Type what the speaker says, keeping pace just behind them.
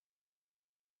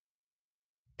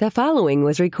The following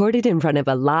was recorded in front of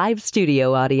a live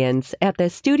studio audience at the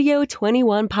Studio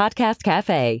 21 Podcast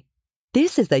Cafe.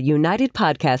 This is the United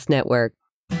Podcast Network.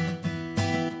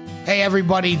 Hey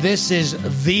everybody, this is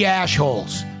The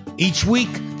Ashholes. Each week,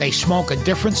 they smoke a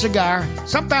different cigar,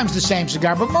 sometimes the same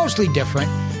cigar, but mostly different,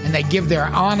 and they give their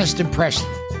honest impression.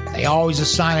 They always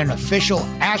assign an official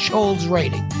Ashholes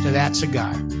rating to that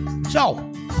cigar. So,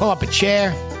 pull up a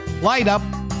chair, light up,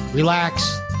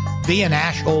 relax, be an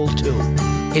Ashhole too.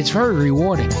 It's very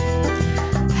rewarding.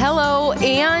 Hello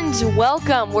and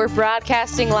welcome. We're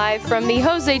broadcasting live from the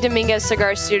Jose Dominguez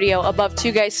Cigar Studio above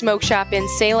Two Guys Smoke Shop in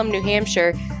Salem, New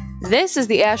Hampshire. This is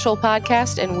the Ashhole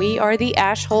Podcast, and we are the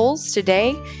Ashholes.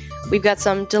 Today, we've got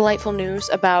some delightful news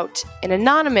about an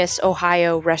anonymous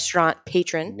Ohio restaurant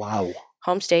patron. Wow.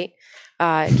 Home state.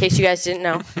 In case you guys didn't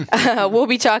know, we'll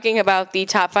be talking about the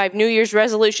top 5 New Year's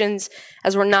resolutions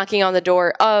as we're knocking on the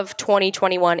door of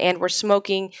 2021, and we're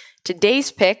smoking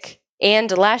today's pick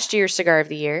and last year's cigar of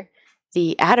the year,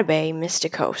 the Atabey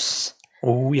Misticos.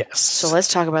 Oh, yes. So let's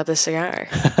talk about this cigar.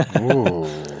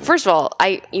 First of all,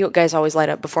 you guys always light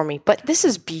up before me, but this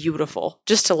is beautiful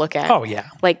just to look at. Oh, yeah.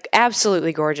 Like,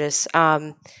 absolutely gorgeous.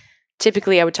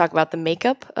 Typically, I would talk about the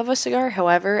makeup of a cigar.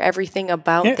 However, everything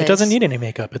about this... It doesn't need any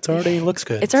makeup. It already looks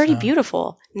good. It's already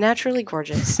beautiful. Naturally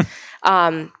gorgeous.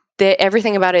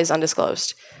 Everything about it is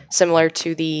undisclosed. Similar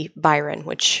to the Byron,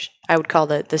 which I would call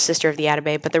the sister of the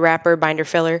Atabey. But the wrapper, binder,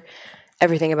 filler,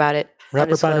 everything about it.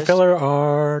 Wrapper, binder, filler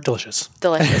are delicious.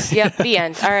 Delicious. Yep, the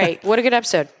end. All right. What a good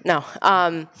episode. No.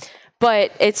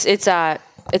 But it's a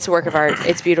work of art.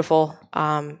 It's beautiful.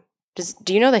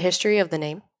 Do you know the history of the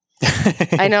name?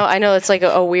 I know it's like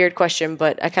a weird question,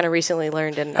 but I kind of recently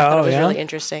learned, and I thought it was really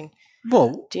interesting.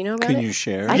 Well, do you know about it? Can you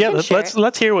share?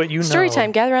 Let's hear what you know. Story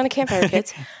time. Gather around the campfire,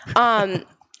 kids.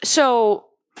 So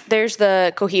there's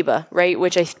the Cohiba, right,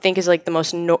 which I think is like the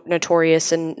most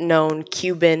notorious and known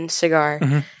Cuban cigar.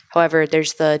 Mm-hmm. However,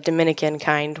 there's the Dominican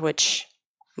kind, which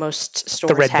most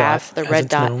stores have, the red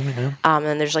dot.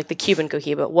 And there's like the Cuban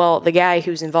Cohiba. Well, the guy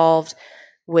who's involved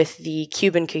with the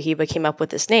Cuban Cohiba came up with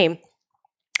this name.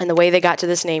 And the way they got to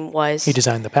this name was... He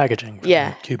designed the packaging for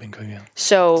the Cuban Cohiba.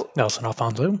 So... Nelson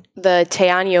Alfonso. The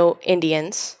Taino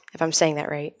Indians, if I'm saying that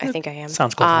right, I think I am.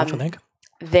 Sounds close enough, I think.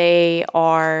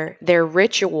 Their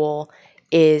ritual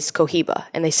is Cohiba.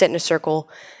 And they sit in a circle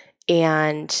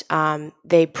and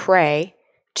they pray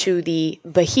to the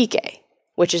Bahique,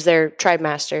 which is their tribe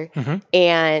master. Mm-hmm.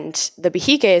 And the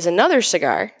Bahique is another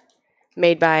cigar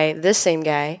made by this same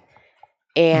guy.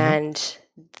 And... Mm-hmm.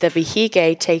 The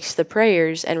Bahique takes the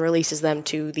prayers and releases them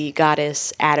to the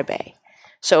goddess Atabey.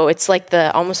 So it's like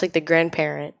almost like the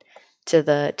grandparent to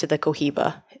the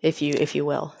Cohiba, if you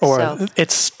will. Or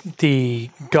it's the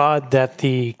god that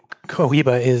the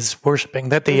Cohiba is worshiping,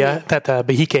 that the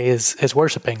Bahique is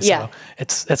worshiping. So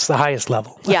it's the highest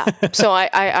level. Yeah. So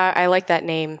I like that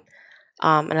name.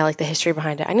 And I like the history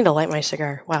behind it. I need to light my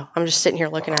cigar. Wow, I'm just sitting here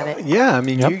looking at it. Yeah, I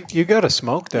mean, you got to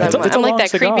smoke that. I'm like that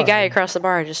cigar. Creepy guy across the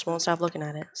bar. I just won't stop looking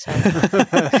at it. So.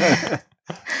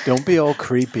 Don't be all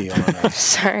creepy on us.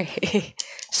 Sorry.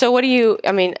 So what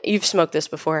you've smoked this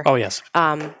before. Oh, yes.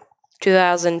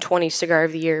 2020 cigar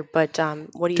of the year, but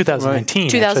what do you 2019.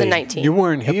 2019. You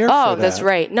weren't here for that. That's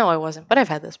right. No, I wasn't, but I've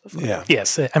had this before. Yeah.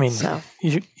 Yes, I mean,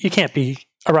 you can't be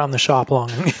around the shop long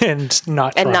and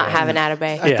not have an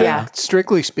Atabey. Yeah.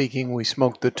 Strictly speaking, we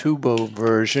smoked the tubo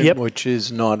version, which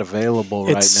is not available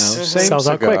right now. Same sells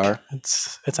cigar. Out quick.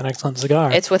 It's an excellent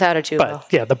cigar. It's without a tubo.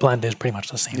 But the blend is pretty much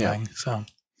the same thing. So.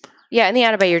 Yeah, in the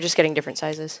Atabey, you're just getting different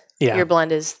sizes. Yeah. Your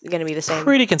blend is going to be the same.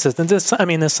 Pretty consistent.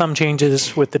 There's some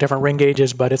changes with the different ring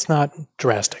gauges, but it's not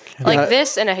drastic. Like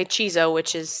this and a Hechizo,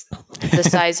 which is the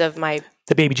size of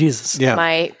the baby Jesus. Yeah.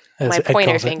 My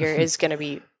pointer finger is going to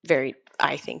be very,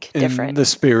 I think, different. In the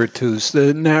Spiritus,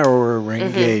 the narrower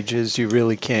ring gauges, you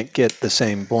really can't get the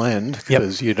same blend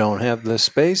because you don't have the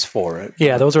space for it.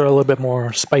 Yeah, those are a little bit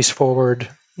more spice forward.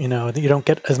 You don't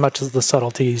get as much as the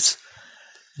subtleties.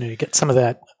 You get some of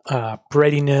that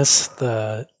breadiness,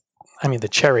 the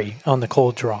cherry on the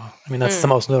cold draw. I mean, that's the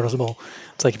most noticeable.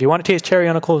 It's like if you want to taste cherry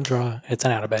on a cold draw, it's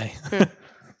an Atabey.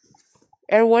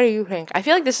 And what do you think? I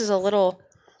feel like this is a little...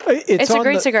 It's a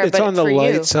great cigar, it's but on the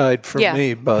light side for Yeah.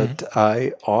 me, but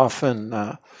I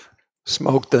often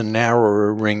smoke the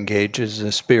narrower ring gauges,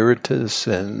 the Spiritus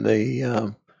and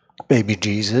the Baby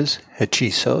Jesus,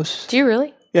 Hechizos. Do you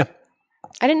really? Yeah.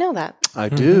 I didn't know that. I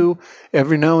do.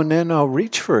 Every now and then I'll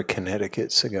reach for a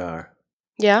Connecticut cigar.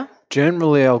 Yeah?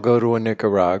 Generally, I'll go to a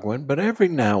Nicaraguan, but every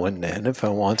now and then, if I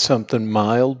want something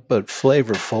mild but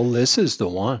flavorful, this is the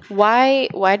one. Why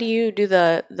do you do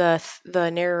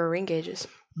the narrower ring gauges?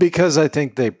 Because I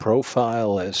think they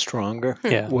profile as stronger.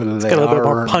 Yeah. Whether It's they got a little bit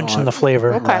are more or punch in not. the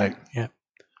flavor. Okay. Right. Yeah.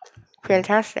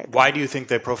 Fantastic. Why do you think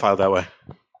they profile that way?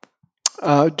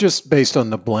 Just based on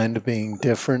the blend being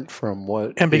different from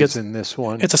what And because is in this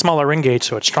one. It's a smaller ring gauge,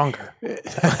 so it's stronger.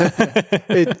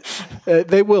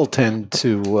 They will tend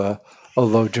to,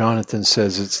 although Jonathan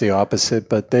says it's the opposite,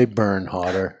 but they burn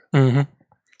hotter. Mm-hmm.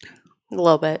 A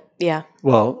little bit, yeah.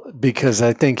 Well, because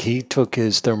I think he took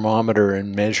his thermometer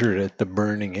and measured at the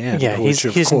burning end. Yeah, which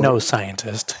of he's course- no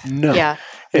scientist. No. Yeah.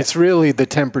 It's really the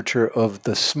temperature of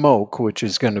the smoke, which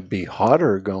is going to be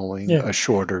hotter going a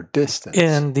shorter distance.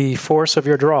 And the force of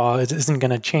your draw isn't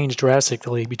going to change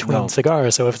drastically between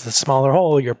cigars. So if it's a smaller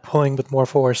hole, you're pulling with more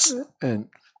force. And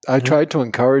I tried to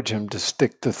encourage him to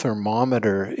stick the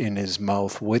thermometer in his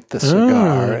mouth with the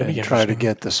cigar that'd be and try to interesting.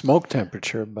 get the smoke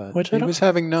temperature, but Which I he don't- was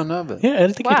having none of it. Yeah, I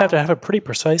think Wow. you'd have to have a pretty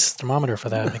precise thermometer for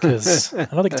that because I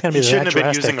don't think it's going to He be shouldn't that have been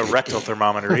drastic. using a rectal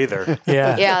thermometer either.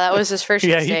 Yeah, Yeah, that was his first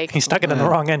yeah, mistake. he stuck it in the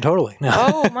wrong end totally. No.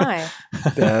 Oh, my.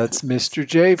 That's Mr.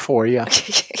 J for you.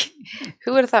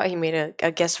 Who would have thought he made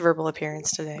a guest verbal appearance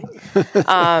today?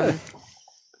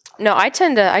 No, I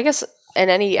tend to, I guess, in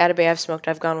any Atabey I've smoked,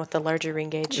 I've gone with the larger ring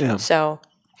gauge. Yeah. So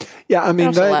Yeah, I it mean,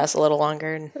 also that, lasts a little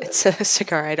longer, and it's a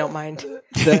cigar I don't mind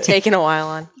taking a while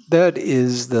on. that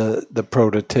is the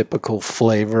prototypical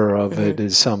flavor of it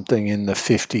is something in the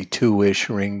 52-ish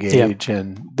ring gauge,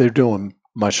 and they're doing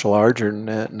much larger than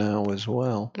that now as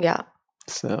well. Yeah.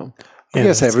 So Yeah, I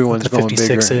guess it's everyone's the going bigger.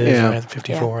 56s, Yeah, right?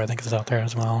 54, I think, is out there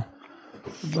as well.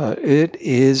 but it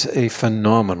is a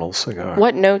phenomenal cigar.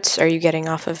 What notes are you getting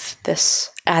off of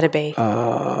this Atabey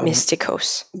Um,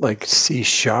 Misticos? like C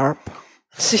sharp?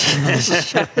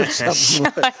 Shut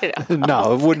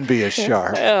No, it wouldn't be a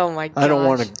sharp. Oh my god. I don't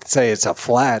want to say it's a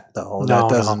flat though. No, that no.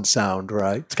 doesn't sound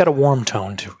right. It's got a warm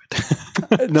tone to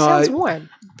it. No, Sounds warm.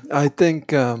 I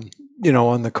think on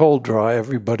the cold draw,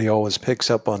 everybody always picks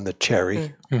up on the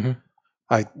cherry. Mhm.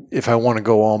 If I want to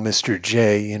go all Mr.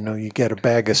 J, you get a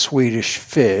bag of Swedish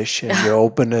fish and you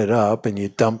open it up and you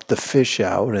dump the fish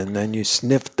out and then you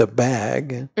sniff the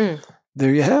bag. And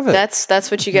there you have it.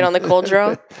 That's what you get on the cold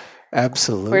draw.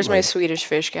 Absolutely. Where's my Swedish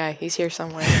fish guy? He's here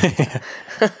somewhere.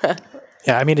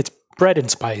 Yeah, I mean, it's bread and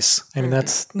spice. I mean,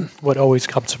 that's what always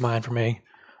comes to mind for me.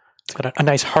 It's got a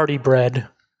nice hearty bread.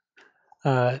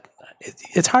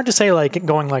 It's hard to say like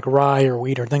going like rye or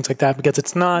wheat or things like that because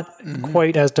it's not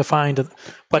quite as defined,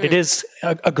 but it is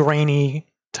a grainy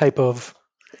type of.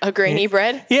 A grainy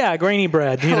bread? Yeah, grainy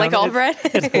bread. Like all bread?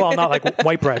 Well, not like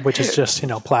white bread, which is just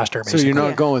plaster. So Basically. you're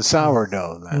not going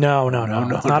sourdough then? No.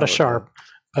 It's not a sharp,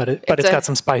 but it's got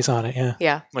some spice on it. Yeah.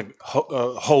 Yeah. Like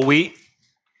whole wheat?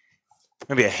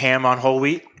 Maybe a ham on whole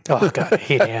wheat? Oh God, I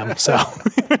hate ham. So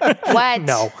What?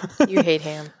 no. You hate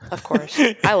ham, of course.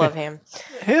 I love ham.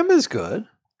 Ham is good.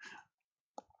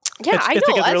 Yeah, It's I because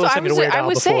know. we That's were what listening to Weird I Al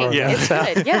was before. saying. Yeah. It's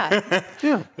good. Yeah.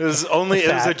 Yeah. It was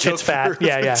a joke. It's fat. for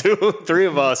Yeah. three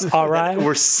of us. All right.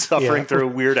 We're suffering Yeah. through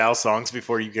Weird Al songs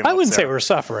before you came I up, wouldn't say Sarah. we're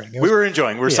suffering. We were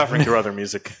enjoying. We were suffering through other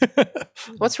music.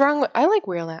 What's wrong with? I like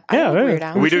Weird Al. I Yeah, like yeah. Weird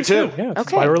Al. We do too. Yeah, that's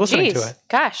Okay. why we're listening Jeez. to it.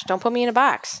 Gosh, don't put me in a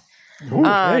box. Ooh,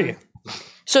 hey.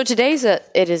 So it is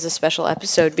a special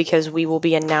episode because we will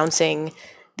be announcing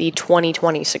the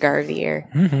 2020 cigar of the year.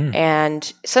 Mm-hmm.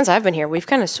 And since I've been here, we've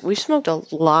smoked a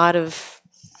lot of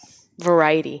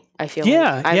variety. I feel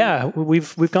Yeah, like. yeah.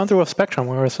 We've gone through a spectrum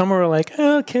where some were like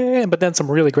okay, but then some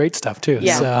really great stuff too.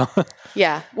 Yeah. So,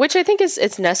 Yeah, which I think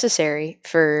it's necessary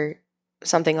for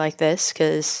something like this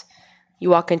because you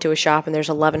walk into a shop and there's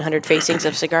 1,100 facings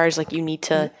of cigars. Like you need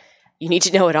to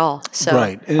know it all. So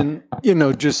Right. And,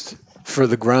 just for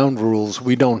the ground rules,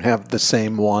 we don't have the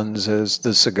same ones as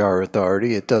the Cigar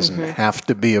Authority. It doesn't have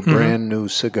to be a brand new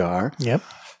cigar. yep.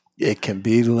 It can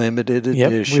be limited Yep,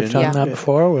 edition. we've done that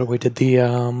before. Where we did the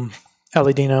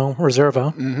Aladino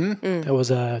Reserva. Mm-hmm. That was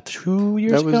 2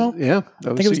 years ago. That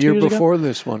think was it was the 2 year years ago. before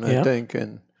this one, I Yeah. think.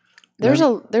 And there was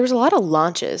a lot of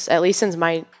launches, at least since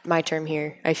my term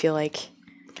here. I feel like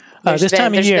This time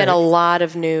of there's year, been a lot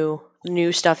of new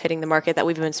stuff hitting the market that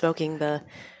we've been smoking. The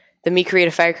Me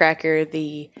Creative Firecracker,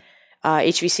 the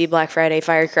HVC Black Friday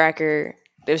Firecracker.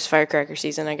 It was firecracker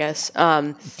season, I guess.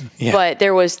 Yeah. But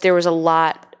there was a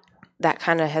lot that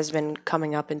kind of has been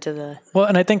coming up into the. well,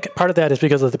 and I think part of that is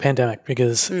because of the pandemic.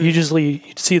 Because usually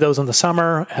you'd see those in the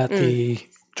summer at the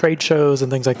trade shows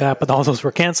and things like that, but all those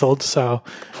were canceled. So,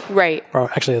 Right. or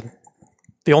actually,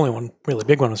 the only one really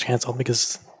big one was canceled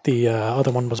because the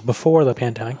other one was before the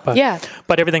pandemic. But Yeah.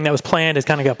 but everything that was planned has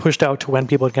kind of got pushed out to when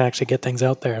people can actually get things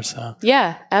out there. So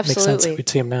Yeah, makes sense absolutely. that we'd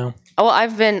see them now. Well,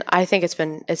 I think it's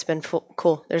been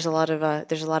cool. There's a lot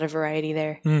of variety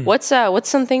there. What's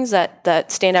some things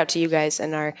that stand out to you guys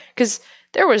and because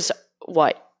there was,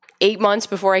 8 months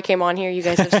before I came on here, you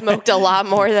guys have smoked a lot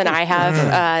more than I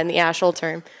have in the Ashhole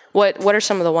term. What are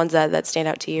some of the ones that stand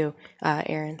out to you,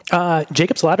 Aaron?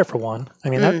 Jacob's Ladder for one. I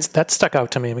mean, that stuck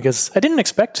out to me because I didn't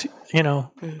expect,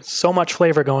 so much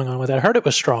flavor going on with it. I heard it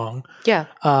was strong. Yeah.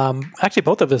 Actually,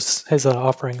 both of his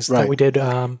offerings that we did,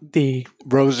 the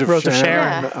Rose of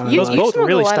Sharon. Yeah. You both smoke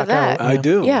really a lot stuck of that. out. I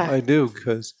do. Yeah. I do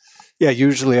because,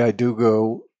 usually I do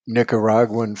go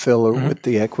Nicaraguan filler with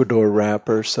the Ecuador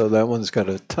wrapper, so that one's got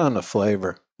a ton of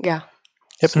flavor. Yeah.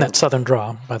 Yep, and that Southern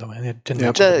Draw, by the way. It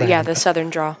didn't The Southern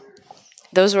Draw.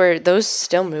 Those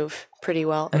still move pretty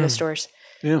well in the stores.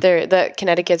 Yeah. The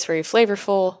Connecticut's very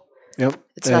flavorful. Yep.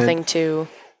 It's nothing too...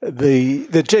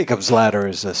 The Jacob's Ladder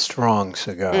is a strong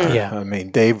cigar. Yeah. I mean,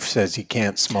 Dave says he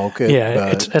can't smoke it. Yeah,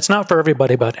 but it's not for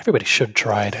everybody, but everybody should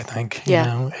try it, I think.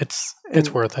 Yeah. It's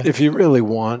worth it. if you really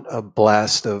want a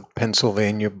blast of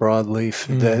Pennsylvania broadleaf,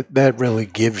 that really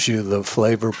gives you the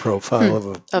flavor profile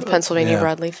of Pennsylvania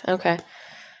broadleaf. Okay.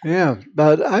 Yeah,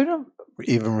 but I don't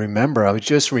even remember. I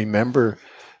just remember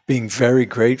being very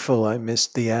grateful I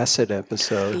missed the acid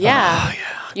episode. Yeah.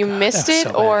 You missed it,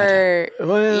 so or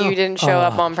Well, you didn't show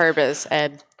up on purpose,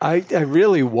 Ed? I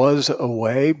really was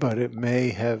away, but it may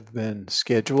have been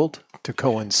scheduled to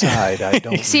coincide. I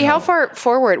don't See, know. how far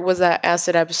forward was that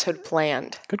acid episode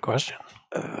planned? Good question.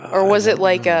 Or was it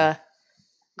like a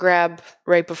grab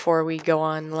right before we go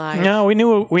on live? No, we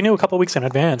knew a couple weeks in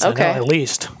advance. Okay. I know, at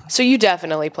least. So you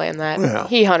definitely planned that. Yeah.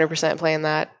 He 100% planned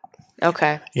that.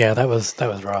 Okay. Yeah, that was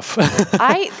rough.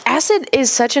 Acid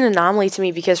is such an anomaly to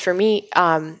me because for me,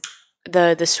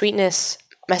 the sweetness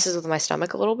messes with my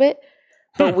stomach a little bit,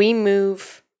 but we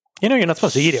move you're not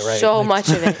supposed to eat it, right? so much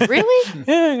of it. Really?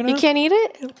 Yeah, You can't eat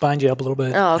it? it'll bind you up a little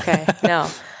bit. Oh, okay. No.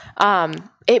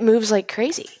 It moves like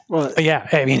crazy. Well, Yeah,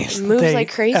 I mean, It moves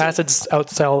like crazy. Acids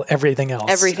outsell everything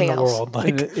else. Everything in the else. world.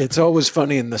 and Like, it's always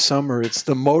funny in the summer. It's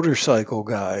the motorcycle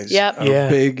guys. Yep. Are Yeah.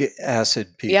 big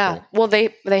acid people. Yeah. Well,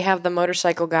 they have the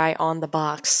motorcycle guy on the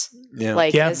box, Yeah.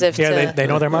 like yeah, as if to, they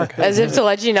know their market. as if to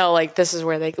let you know, like this is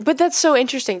where they. But that's so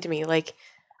interesting to me. Like,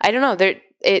 I don't know.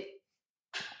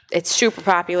 It's super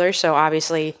popular, so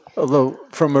obviously. Although,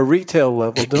 from a retail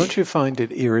level, don't you find it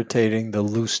irritating, the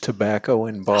loose tobacco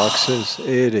in boxes?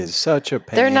 It is such a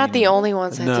pain. They're not the only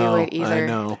ones that do it either. I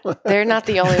know. They're not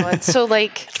the only ones. So,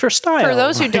 like, It's for style. for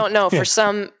those who Like, don't know, for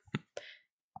some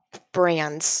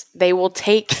brands, they will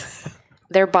take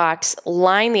their box,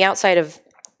 line the outside of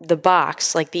the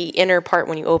box, like the inner part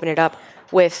when you open it up,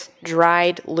 with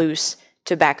dried loose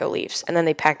tobacco leaves, and then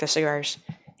they pack the cigars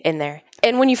in there.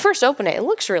 And when you first open it, it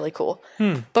looks really cool.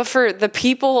 But for the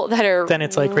people that are then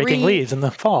it's like raking leaves in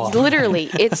the fall. literally,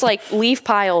 it's like leaf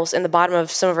piles in the bottom of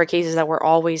some of our cases that we're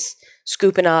always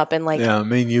scooping up and like. Yeah, I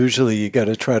mean, usually you got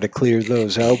to try to clear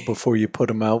those out before you put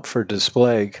them out for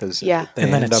display because Yeah. they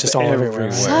And then end it's up just all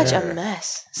everywhere. Such a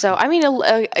mess. So, I mean,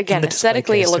 again, the display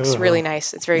aesthetically, it case, looks too. really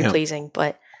nice. It's very Yeah. pleasing,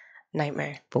 but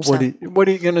nightmare. But So- what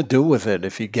are you going to do with it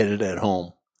if you get it at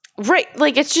home? Right.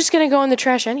 Like, it's just going to go in the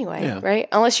trash anyway, Yeah. right?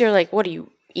 Unless you're like, what are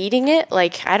you, eating it?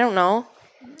 Like, I don't know.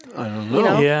 I don't know. You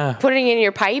know? Yeah. Putting it in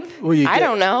your pipe? Well, you I get-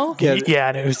 don't know. Get, Yeah,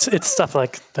 and it's stuff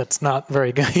like that's not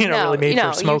very good. Really made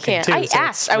for smoking you can't. too. I so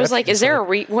asked. it's I was like, "Is there a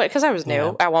refuse, because I was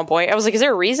new at one point. I was like, "Is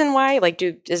there a reason why? Like,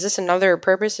 dude, is this another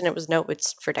purpose?" And it was no.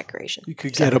 It's for decoration. You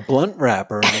could get a blunt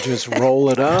wrapper and just roll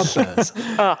it up. And,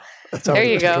 Oh, it's there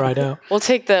already you go. Dried out. we'll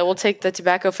take the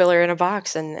tobacco filler in a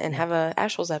box and have a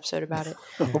Ashholes episode about it.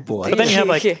 oh boy. But then you have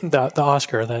like Yeah. the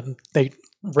Oscar that they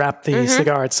wrap the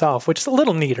cigar itself, which is a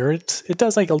little neater. It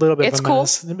does like a little bit It's of a cool.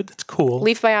 mess, but it's cool.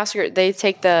 Leaf by Oscar. They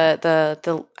take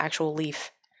the actual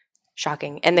leaf,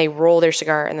 shocking, and they roll their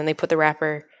cigar, and then they put the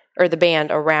wrapper or the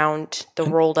band around the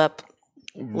rolled up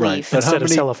Right. leaf. But how Instead of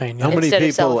many, cellophane, yeah. How many Instead of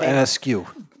people cellophane. ask you?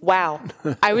 Wow.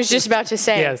 I was just about to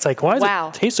say. Yeah, it's like why does Wow.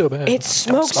 it taste so bad? It Don't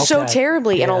smokes smoke so that.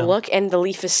 terribly, and Yeah. I'll look, and the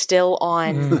leaf is still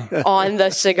on on the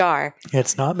cigar.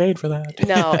 It's not made for that.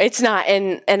 No, it's not.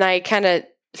 And I kind of,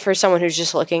 for someone who's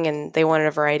just looking and they wanted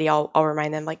a variety, I'll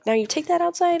remind them like, no, you take that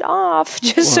outside off,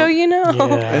 just so you know.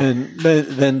 Yeah. And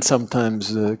then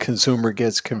sometimes the consumer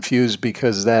gets confused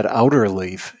because that outer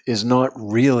leaf is not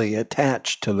really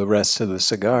attached to the rest of the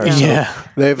cigar. No. So Yeah.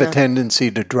 they have a tendency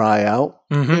to dry out.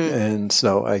 Mm-hmm. And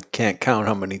so I can't count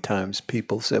how many times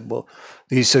people said, well,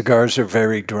 these cigars are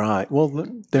very dry. Well,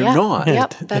 they're Yeah. not.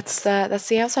 Yep, that's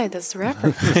the outside. That's the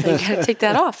wrapper. So you gotta take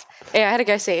that off. Yeah, I had a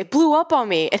guy say it blew up on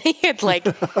me, and he had like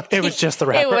It was just the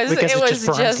wrapper. was- because it it was just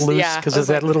burns just- loose yeah, because I was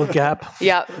there's that like- little gap.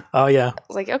 Yep. Oh yeah. I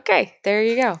was like, okay, there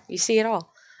you go. You see it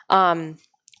all.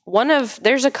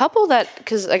 There's a couple that,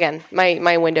 because again,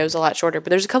 my window's a lot shorter, but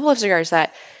there's a couple of cigars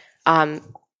that kind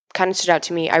of stood out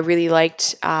to me. I really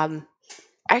liked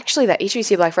actually that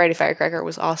HBC Black Friday firecracker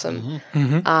was awesome.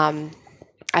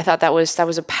 I thought that was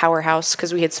a powerhouse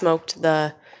because we had smoked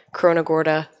the Corona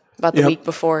Gorda about the week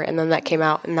before, and then that came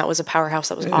out, and that was a powerhouse.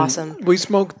 That was awesome. We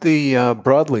smoked the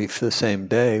broadleaf the same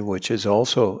day, which is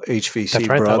also HVC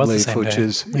broadleaf, which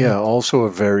is also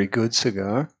a very good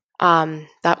cigar.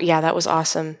 That was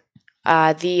awesome.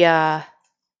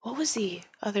 What was the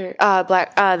other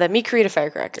the Mi Querida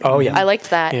firecracker? Oh yeah, I liked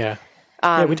that.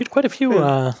 Yeah, we did quite a few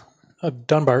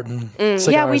Dunbarton cigars.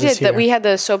 Yeah, we did. That we had the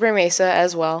Sobre Mesa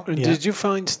as well. Did you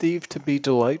find Steve to be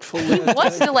delightful? He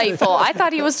was delightful. I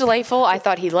thought he was delightful. I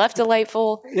thought he left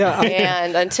delightful. Yeah.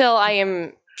 And until I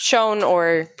am shown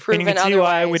or proven otherwise. And you can see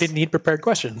why we didn't need prepared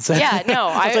questions. Yeah, no.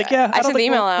 I was like, I sent the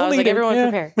email out. I was like, everyone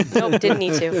prepare. Nope, didn't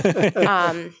need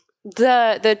to.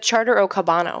 The Charter Oak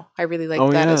Habano, I really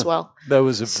liked that as well. That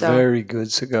was a very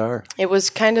good cigar. It was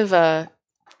kind of a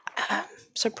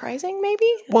surprising, maybe,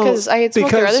 because I had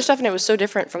smoked their other stuff and it was so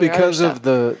different from their other stuff.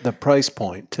 Because of the price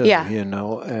point, too,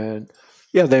 and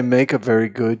they make a very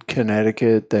good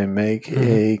Connecticut. They make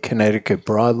a Connecticut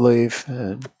broadleaf,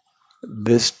 and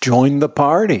this joined the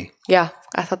party. Yeah,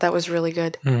 I thought that was really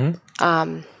good.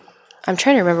 I'm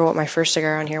trying to remember what my first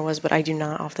cigar on here was, but I do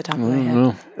not off the top of my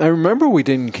head. I remember we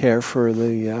didn't care for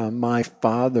the My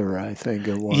Father, I think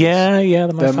it was. Yeah,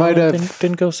 the My Father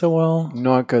didn't go so well.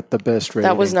 Not got the best rating.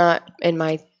 That was not in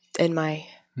my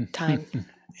time.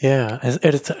 Yeah,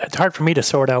 it's hard for me to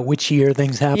sort out which year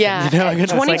things happen. Yeah,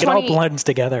 it's like it all blends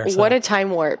together. So. What a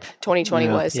time warp 2020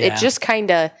 was. Yeah. It just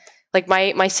kind of, like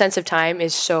my sense of time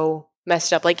is so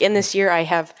messed up. Like in this year, I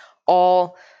have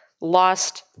all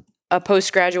lost a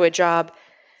postgraduate job,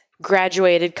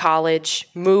 graduated college,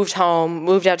 moved home,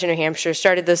 moved out to New Hampshire,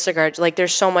 started the cigar. Like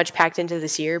there's so much packed into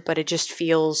this year, but it just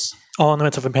feels all in the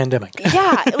midst of a pandemic.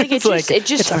 Yeah, like it's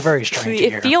a very strange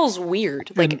year. It feels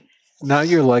weird. Like now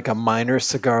you're like a minor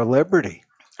cigar liberty.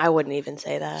 I wouldn't even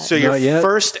say that. So your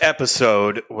first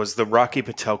episode was the Rocky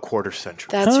Patel quarter century.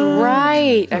 That's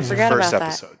right. I forgot about that.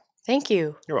 First episode. Thank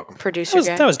you. You're welcome. Producer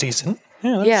guy. That was decent.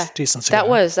 Yeah, that's decent cigar.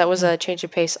 That was a change of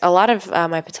pace. A lot of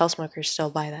my Patel smokers still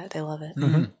buy that. They love it.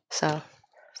 So.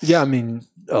 Yeah, I mean,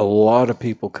 a lot of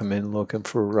people come in looking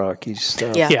for Rocky's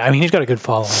stuff. Yeah, I mean, he's got a good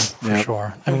following for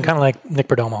sure. I mean, kind of like Nick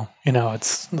Perdomo.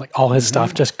 It's like all his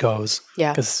stuff just goes.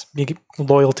 Yeah. Because you get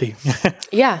loyalty.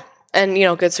 Yeah. And,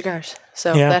 good cigars.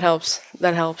 So that helps.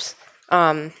 That helps.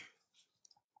 Yeah.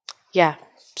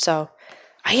 So,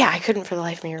 I couldn't for the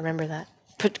life of me remember that.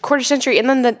 Quarter century, and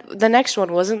then the next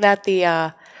one, wasn't that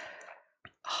the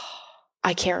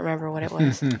I can't remember what it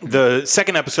was. The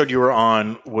second episode you were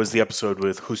on was the episode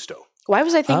with Justo. Why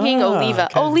was I thinking Oliva?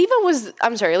 Okay. Oliva was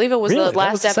the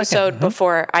last episode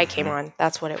before I came on.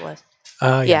 That's what it was.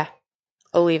 Yeah.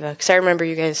 Oliva, because I remember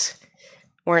you guys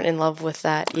weren't in love with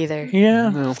that either.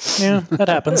 Yeah, that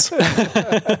happens.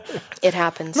 It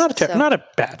happens. Not a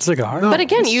bad cigar. But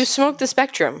again, you smoke the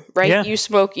spectrum, right? Yeah. You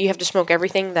have to smoke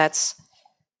everything that's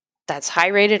high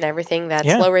rated and everything that's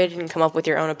low rated and come up with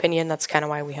your own opinion. That's kind of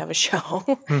why we have a show,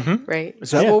 right?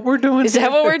 Is that what we're doing? Is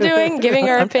that what we're doing? Giving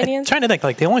our opinions? I'm trying to think,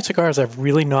 like the only cigars I've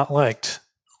really not liked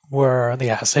were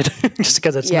the acid, just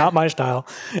because it's not my style.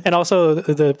 And also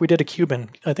we did a Cuban,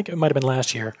 I think it might have been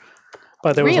last year.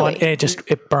 But there was one, and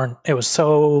it burned. It was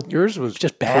so, yours was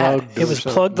just bad. It was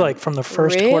plugged like from the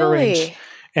first quarter inch,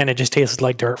 and it just tasted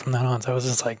like dirt from then on. So I was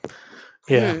just like,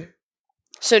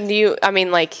 So do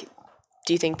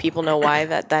you think people know why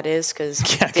that is? Because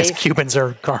Cubans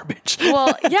are garbage.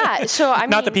 Well, yeah. So I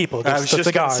mean, not the people. I was just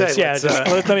cigars.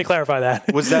 Let me clarify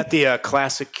that. Was that the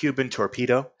classic Cuban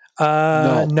torpedo?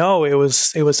 No. It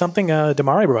was something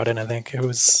Damari brought in. I think it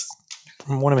was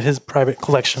from one of his private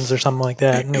collections or something like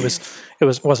that, and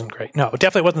it wasn't great. No, it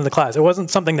definitely wasn't the class. It wasn't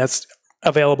something that's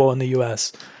available in the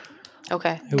U.S.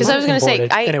 Okay, because I was going to say,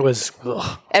 and it was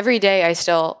every day.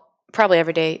 Probably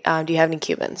every day. Do you have any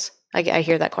Cubans? I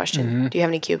hear that question. Do you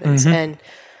have any Cubans? And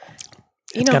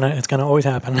it's gonna always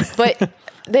happen. But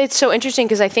it's so interesting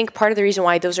because I think part of the reason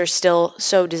why those are still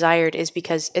so desired is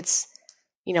because it's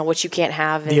what you can't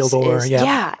have is the allure.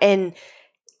 And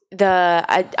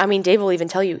I mean Dave will even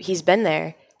tell you he's been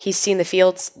there. He's seen the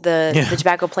fields. The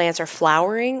tobacco plants are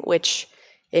flowering, which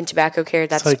in tobacco care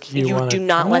that's like you do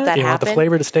not let that happen. You want the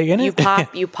flavor to stay in it.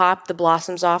 You pop the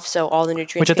blossoms off, so all the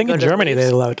nutrients. Which I think in Germany they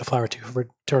allow it to flower too for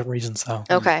different reasons. So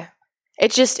okay.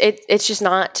 It's just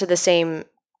not to the same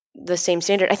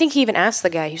standard. I think he even asked the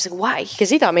guy. He was like, "Why?"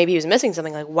 Because he thought maybe he was missing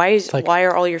something. Like, why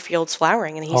are all your fields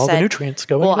flowering? And he all said, the nutrients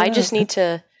go. Well, I just need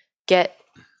to get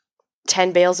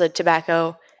 10 bales of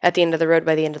tobacco at the end of the road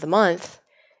by the end of the month,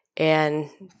 And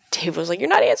Dave was like, "You're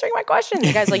not answering my question."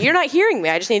 The guy's like, "You're not hearing me.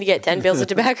 I just need to get 10 bales of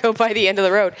tobacco by the end of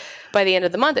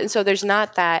the month." And so there's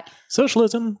not that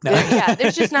socialism. No.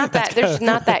 there's just not that. There's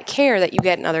not that care that you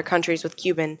get in other countries with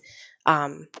Cuban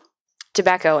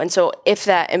tobacco. And so if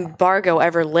that embargo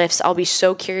ever lifts, I'll be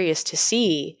so curious to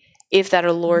see if that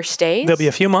allure stays. There'll be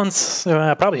a few months,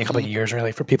 probably a couple of years,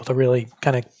 really, for people to really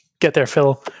kind of get their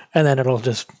fill, and then it'll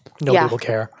just nobody will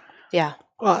care. Yeah.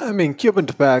 Well, I mean, Cuban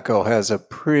tobacco has a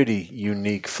pretty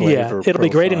unique flavor. Yeah, it'll be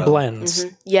great in blends.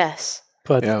 Mm-hmm. Yes.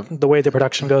 But the way the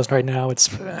production goes right now, it's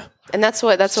and that's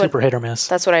super hit or miss.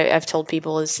 That's what I've told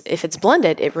people is if it's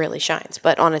blended, it really shines.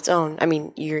 But on its own, I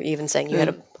mean, you're even saying you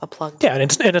had a plug. Yeah, and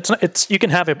it's you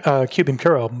can have a Cuban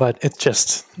Puro, but it's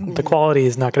just the quality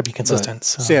is not going to be consistent. Right.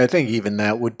 So. See, I think even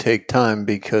that would take time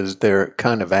because they're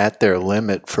kind of at their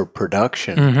limit for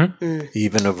production,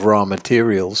 even of raw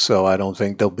materials. So I don't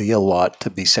think there'll be a lot to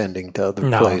be sending to other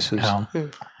places. No.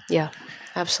 Yeah.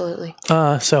 Absolutely.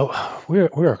 So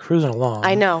we're cruising along.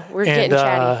 I know. We're getting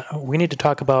chatty. We need to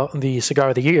talk about the cigar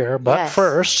of the year. But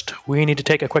first, we need to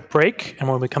take a quick break. And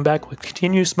when we come back, we'll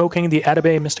continue smoking the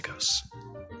Atabey Misticos.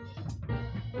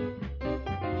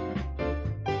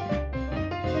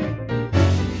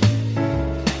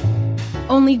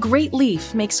 Only Great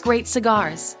Leaf makes great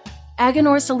cigars.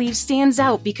 Aganorsa Leaf stands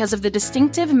out because of the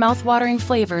distinctive mouth-watering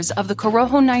flavors of the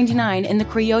Corojo 99 and the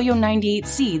Criollo 98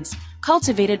 seeds,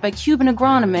 cultivated by Cuban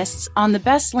agronomists on the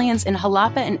best lands in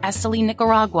Jalapa and Esteli,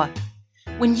 Nicaragua.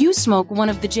 When you smoke one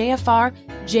of the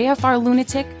JFR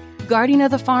Lunatic, Guardian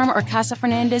of the Farm, or Casa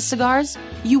Fernandez cigars,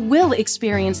 you will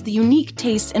experience the unique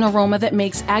taste and aroma that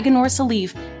makes Aganorsa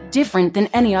Leaf different than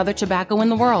any other tobacco in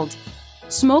the world.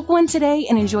 Smoke one today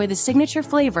and enjoy the signature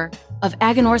flavor of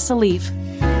Aganorsa Leaf.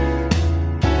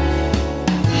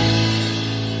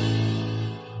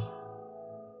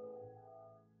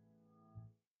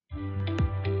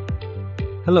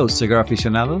 Hello, cigar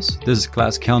aficionados. This is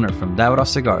Klaus Kellner from Davidoff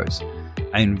Cigars.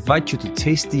 I invite you to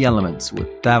taste the elements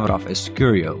with Davidoff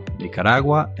Escurio,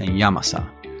 Nicaragua, and Yamasa.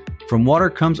 From water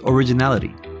comes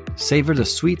originality. Savor the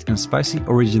sweet and spicy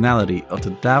originality of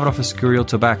the Davidoff Escurio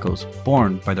tobaccos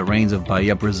born by the rains of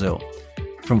Bahia, Brazil.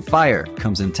 From fire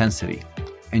comes intensity.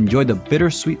 Enjoy the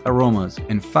bittersweet aromas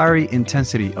and fiery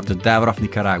intensity of the Davidoff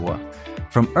Nicaragua.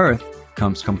 From earth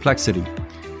comes complexity.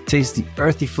 Taste the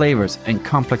earthy flavors and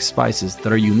complex spices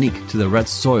that are unique to the red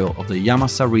soil of the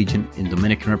Yamasa region in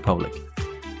Dominican Republic.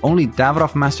 Only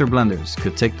Davidoff Master Blenders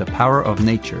could take the power of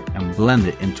nature and blend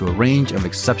it into a range of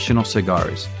exceptional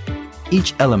cigars.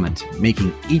 Each element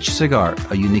making each cigar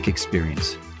a unique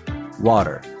experience.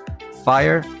 Water,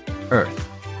 fire, earth.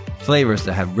 Flavors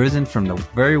that have risen from the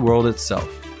very world itself.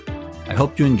 I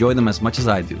hope you enjoy them as much as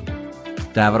I do.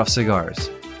 Davidoff Cigars.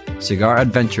 Cigar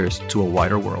adventures to a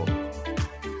wider world.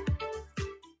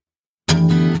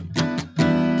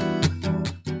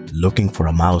 Looking for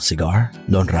a mild cigar?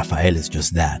 Don Rafael is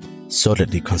just that.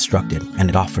 Solidly constructed, and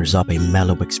it offers up a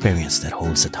mellow experience that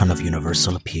holds a ton of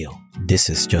universal appeal. This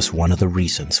is just one of the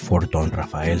reasons for Don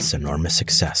Rafael's enormous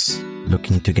success.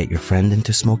 Looking to get your friend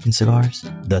into smoking cigars?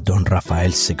 The Don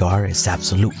Rafael cigar is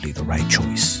absolutely the right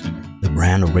choice. The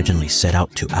brand originally set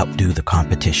out to outdo the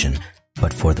competition,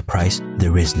 but for the price,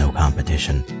 there is no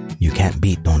competition. You can't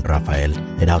beat Don Rafael,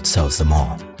 it outsells them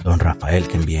all. Don Rafael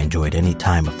can be enjoyed any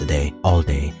time of the day, all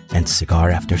day, and cigar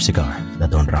after cigar. The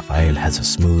Don Rafael has a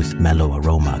smooth, mellow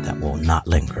aroma that will not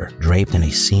linger. Draped in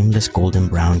a seamless golden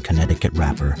brown Connecticut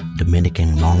wrapper,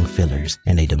 Dominican long fillers,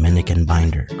 and a Dominican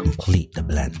binder complete the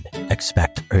blend.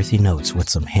 Expect earthy notes with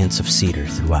some hints of cedar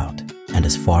throughout. And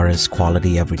as far as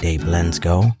quality everyday blends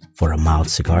go, for a mild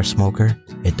cigar smoker,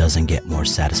 it doesn't get more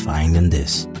satisfying than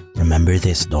this. Remember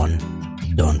this, Don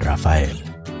Rafael.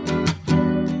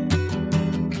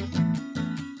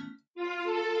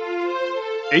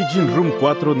 Aging Room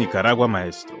 4 Nicaragua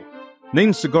Maestro.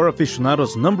 Named Cigar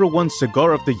Aficionado's #1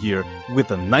 cigar of the year with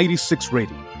a 96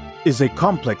 rating, is a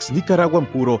complex Nicaraguan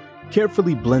puro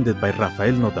carefully blended by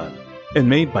Rafael Nodal and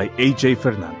made by A.J.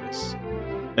 Fernandez.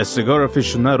 As Cigar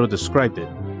Aficionado described it,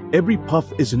 every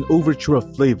puff is an overture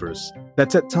of flavors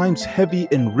that's at times heavy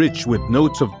and rich with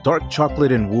notes of dark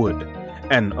chocolate and wood,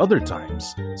 and other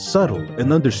times subtle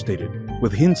and understated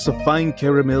with hints of fine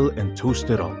caramel and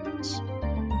toasted almonds.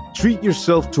 Treat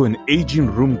yourself to an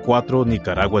Aging Room 4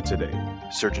 Nicaragua today.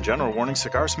 Surgeon General warning: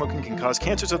 cigar smoking can cause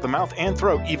cancers of the mouth and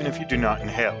throat even if you do not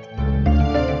inhale.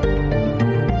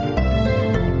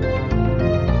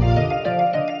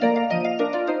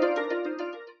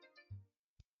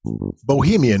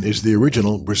 Bohemian is the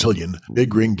original Brazilian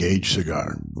big ring gauge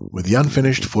cigar, with the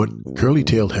unfinished foot,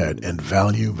 curly-tailed head, and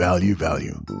value.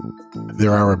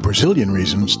 There are a Brazilian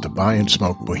reasons to buy and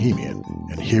smoke Bohemian,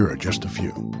 and here are just a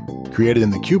few. Created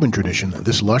in the Cuban tradition,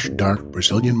 this lush, dark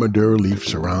Brazilian Maduro leaf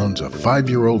surrounds a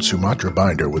 5-year-old Sumatra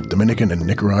binder with Dominican and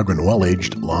Nicaraguan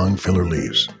well-aged long filler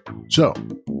leaves. So,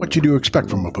 what do you expect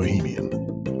from a Bohemian?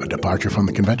 A departure from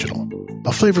the conventional.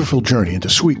 A flavorful journey into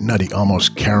sweet, nutty,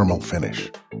 almost caramel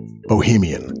finish.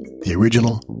 Bohemian, the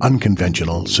original,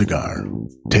 unconventional cigar.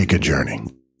 Take a journey.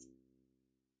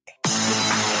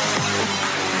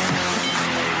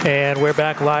 And we're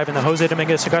back live in the Jose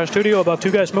Dominguez Cigar Studio above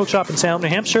Two Guys Smoke Shop in Salem, New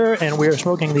Hampshire, and we are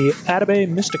smoking the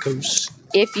Atabey Misticos.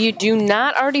 If you do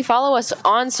not already follow us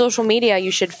on social media, you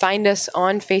should find us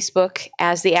on Facebook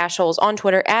as The Ashholes, on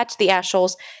Twitter at The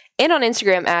Ashholes, and on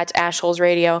Instagram at Ashholes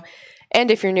Radio.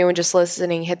 And if you're new and just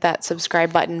listening, hit that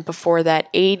subscribe button before that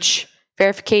age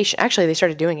verification. Actually, they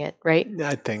started doing it, right?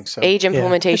 I think so. Age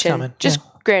implementation. Yeah, just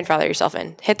grandfather yourself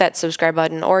in. Hit that subscribe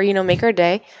button, or, make our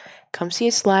day. Come see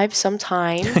us live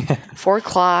sometime, 4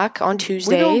 o'clock on Tuesdays.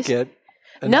 We don't get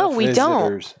enough we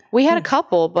visitors. don't. We had a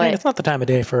couple, but it's not the time of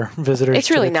day for visitors.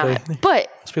 it's really not. But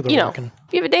if you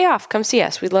have a day off, come see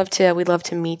us. We'd love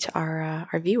to meet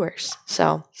our viewers.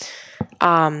 So,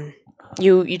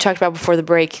 you talked about before the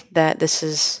break that this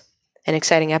is an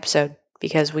exciting episode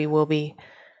because we will be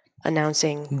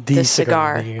announcing the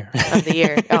cigar of the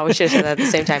year. Oh, we should have said that at the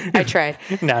same time. I tried.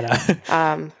 No.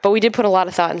 But we did put a lot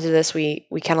of thought into this. We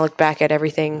kind of looked back at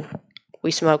everything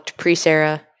we smoked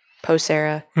pre-Sarah,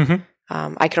 post-Sarah.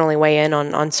 Mm-hmm. I can only weigh in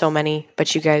on so many,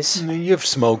 but you guys... You've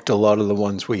smoked a lot of the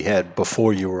ones we had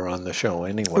before you were on the show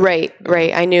anyway.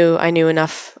 Right. I knew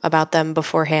enough about them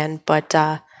beforehand, but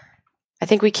I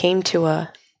think we came to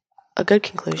a good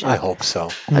conclusion. I hope so.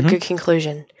 A good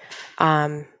conclusion.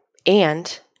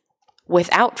 And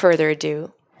without further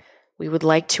ado, we would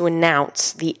like to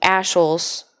announce the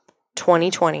Ashholes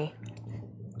 2020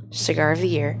 Cigar of the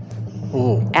Year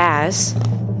as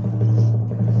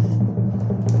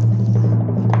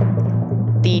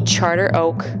the Charter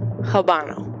Oak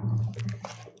Habano.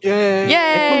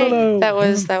 Yay! That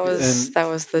was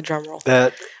the drum roll.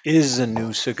 That is a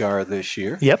new cigar this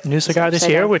year. Yep, new cigar this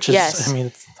year, which is,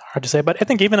 it's hard to say, but I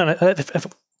think even if it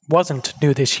wasn't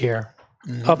new this year,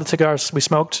 of the cigars we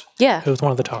smoked, it was one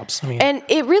of the tops. And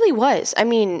it really was.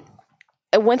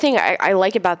 One thing I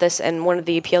like about this, and one of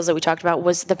the appeals that we talked about,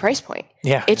 was the price point.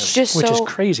 Yeah, it's just which is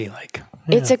crazy.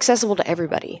 It's accessible to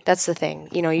everybody. That's the thing.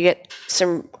 You get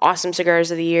some awesome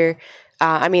cigars of the year.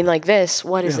 Like this.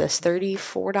 What is this?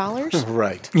 $34?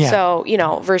 Right. Yeah. So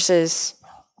versus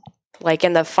like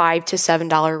in the $5 to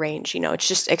 $7 range. It's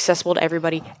just accessible to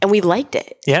everybody, and we liked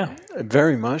it. Yeah,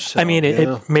 very much so.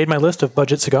 It made my list of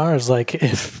budget cigars. Like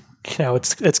if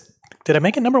it's did I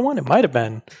make it number one? It might have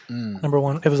been number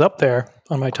one. It was up there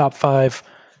on my top 5.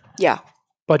 Yeah,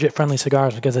 budget friendly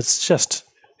cigars because it's just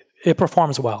it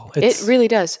performs well. It really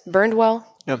does. Burned well.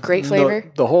 Yeah, great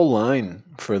flavor. The whole line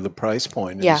for the price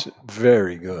point is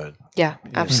very good. Yeah,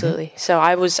 absolutely. Mm-hmm. So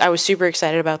I was super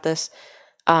excited about this.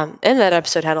 And that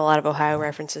episode had a lot of Ohio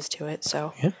references to it,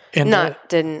 so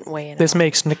didn't weigh in. This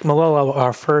makes Nick Malolo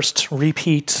our first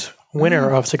repeat winner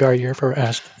of Cigar Year for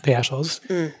the Ashholes.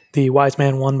 The Wise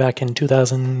Man won back in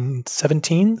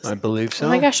 2017. I believe so. Oh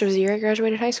my gosh, it was the year I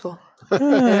graduated high school.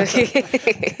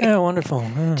 Yeah, wonderful.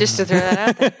 Just to throw that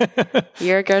out there.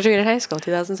 Year I graduated high school,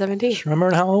 2017. Just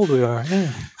remembering how old we are.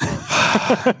 Yeah.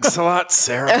 Thanks a lot,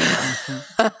 Sarah.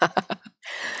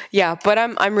 Yeah, but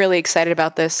I'm really excited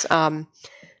about this.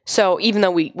 So even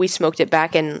though we smoked it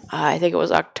back in, I think it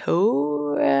was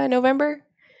November,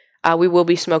 we will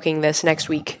be smoking this next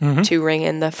week to ring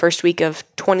in the first week of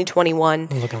 2021.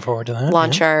 I'm looking forward to that.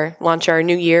 Launch our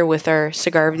new year with our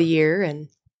Cigar of the Year and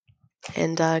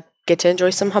get to enjoy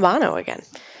some Habano again.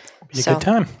 Be a good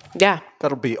time. Yeah.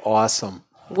 That'll be awesome.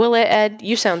 Will it, Ed?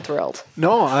 You sound thrilled.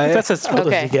 No, that's as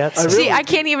thrilled as he gets. See, I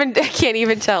can't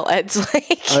even tell. Ed's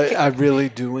like I really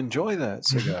do enjoy that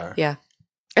cigar. Yeah.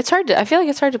 I feel like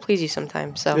it's hard to please you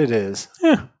sometimes. So it is.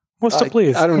 Yeah. What's to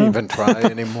please? I don't even try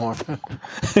anymore.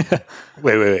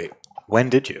 Wait. When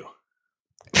did you?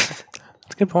 That's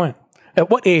a good point. At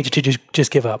what age did you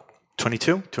just give up?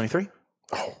 22? 23?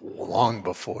 Oh, long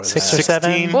before 6 or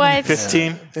 7? What?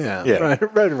 15? Yeah.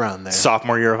 Right around there.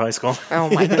 Sophomore year of high school. Oh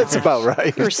my god. That's about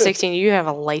right. You were 16. You have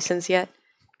a license yet?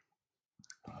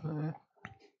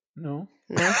 No.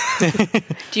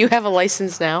 Do you have a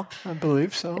license now? I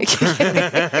believe so.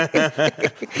 I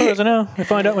don't know. I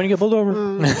find out when you get pulled over.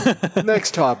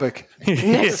 Next topic.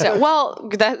 Well,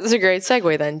 that's a great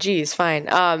segue then. Geez, fine.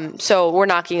 So we're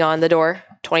knocking on the door,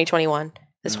 2021.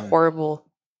 This horrible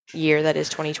year that is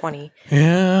 2020.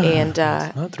 Yeah. And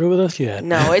it's not through with us yet.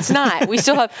 No, it's not. We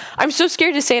still have. I'm so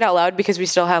scared to say it out loud because we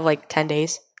still have like 10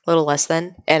 days, a little less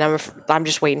than, and I'm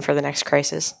just waiting for the next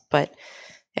crisis. But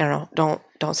I don't know.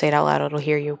 Don't say it out loud. It'll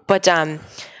hear you. But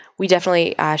we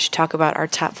definitely should talk about our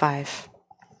top 5.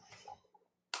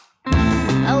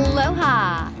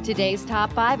 Aloha! Today's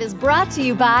Top 5 is brought to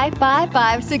you by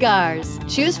 55 Cigars.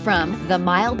 Choose from the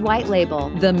mild white label,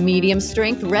 the medium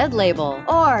strength red label,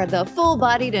 or the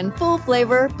full-bodied and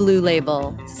full-flavor blue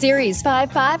label. Series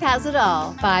 55 has it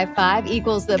all. 55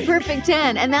 equals the perfect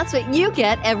 10, and that's what you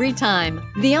get every time.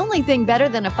 The only thing better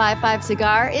than a 55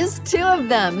 cigar is 2 of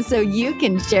them, so you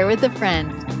can share with a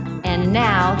friend. And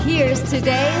now, here's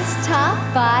today's Top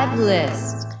 5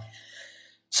 list.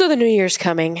 So the New Year's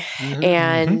coming,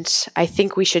 and I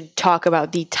think we should talk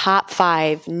about the top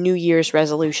 5 New Year's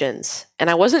resolutions. And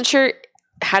I wasn't sure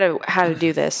how to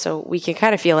do this, so we can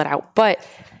kind of feel it out. But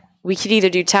we could either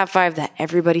do top 5 that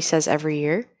everybody says every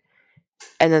year,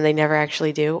 and then they never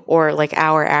actually do, or like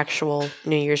our actual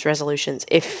New Year's resolutions,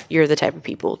 if you're the type of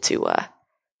people to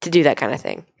do that kind of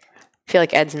thing. I feel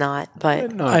like Ed's not,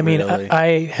 but I mean, really.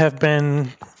 I have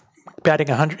been batting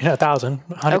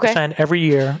 100% every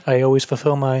year. I always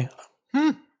fulfill my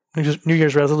New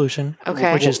Year's resolution,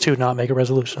 which is to not make a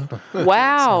resolution.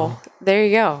 Wow. So. There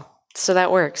you go. So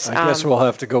that works. I guess we'll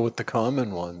have to go with the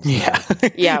common ones. Yeah.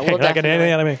 Yeah, we'll not getting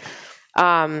anything out of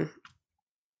me.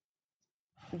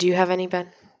 Do you have any, Ben?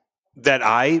 That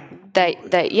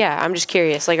yeah, I'm just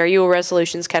curious. Like, are you a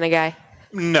resolutions kind of guy?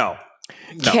 No.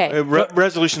 Okay.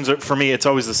 Resolutions are, for me, it's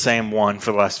always the same one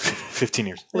for the last 15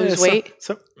 years. Lose weight?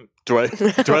 Do I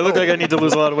look like I need to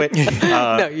lose a lot of weight? No,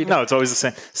 you don't. No, it's always the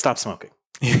same. Stop smoking.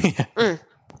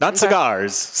 Not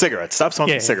cigars, cigarettes. Stop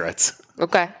smoking cigarettes.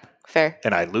 Okay, fair.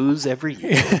 And I lose every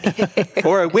year.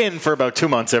 Or I win for about 2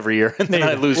 months every year, and then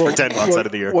I lose for 10 months out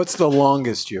of the year. What's the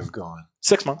longest you've gone?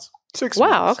 6 months. 6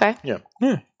 wow, months. Okay.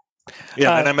 Yeah.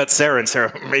 Yeah, and I met Sarah, and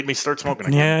Sarah made me start smoking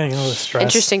again. Yeah, the stress.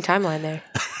 Interesting timeline there.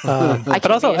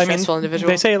 But also, I mean, individual.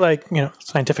 they say, like,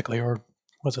 scientifically, or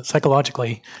was it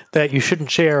psychologically, that you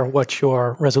shouldn't share what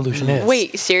your resolution is.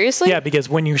 Wait, seriously? Yeah, because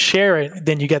when you share it,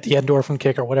 then you get the endorphin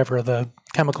kick or whatever the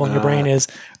chemical in your brain is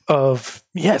of,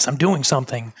 yes, I'm doing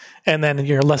something, and then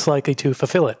you're less likely to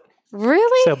fulfill it.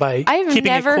 Really? So by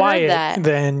keeping it quiet,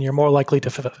 then you're more likely to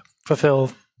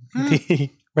fulfill the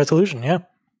resolution. Yeah.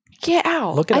 Get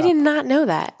out. Look it up. I did not know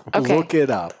that. Okay. Look it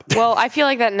up. Well, I feel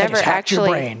like that never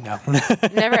actually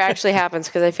never actually happens,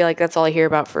 because I feel like that's all I hear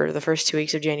about for the first 2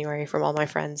 weeks of January from all my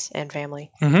friends and family.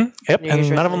 Mm-hmm. Yep. And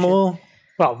none of them will,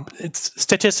 well, it's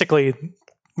statistically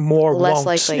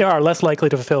less likely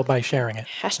to fulfill by sharing it.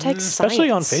 Hashtag especially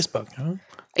science. on Facebook. Huh?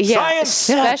 Yeah, science.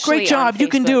 Yeah, great job. You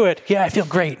can do it. Yeah, I feel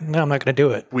great. No, I'm not going to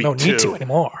do it. Don't need to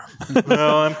anymore.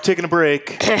 No, I'm taking a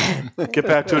break. Get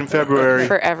back to it in February.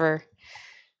 Forever.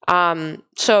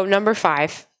 So number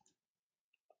 5,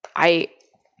 I'm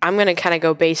going to kind of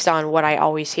go based on what I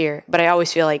always hear, but I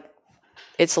always feel like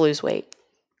it's lose weight.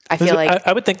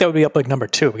 I would think that would be up like number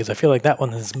 2, because I feel like that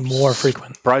one is more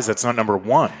frequent. Surprised that's not number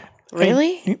 1.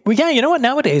 Really? Well, yeah, you know what?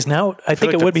 Nowadays, I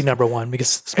think it would be number 1, because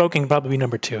smoking probably be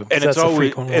number 2. And it's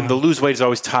always, and the lose weight is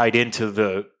always tied into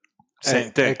the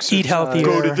same thing. Eat healthier.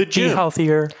 Go to the gym. Be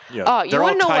healthier. Yeah. Oh, you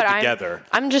want to know what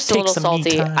I'm just a little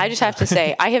salty. I just have to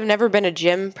say, I have never been a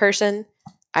gym person.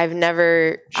 I've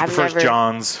never.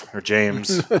 John's or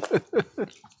James.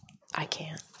 I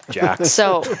can't. Jack.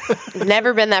 So,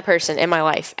 never been that person in my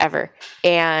life ever,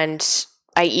 and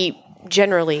I eat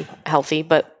generally healthy,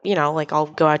 but like I'll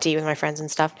go out to eat with my friends and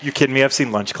stuff. You kidding me? I've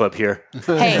seen Lunch Club here.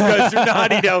 Hey, you guys do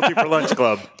not eat healthy for Lunch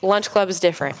Club. Lunch Club is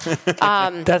different.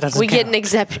 We get an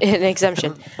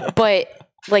exemption, but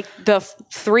like the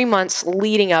 3 months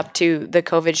leading up to the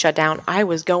COVID shutdown, I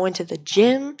was going to the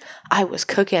gym. I was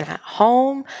cooking at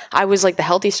home. I was like the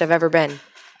healthiest I've ever been,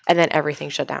 and then everything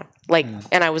shut down.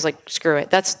 And I was like, screw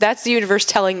it. That's the universe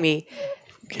telling me,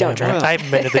 don't drink. I haven't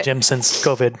been to the gym since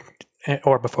COVID.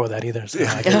 Or before that either. So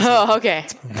oh, okay.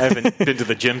 I haven't been to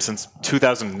the gym since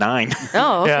 2009.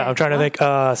 Oh, okay. Yeah, I'm trying to think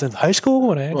since high school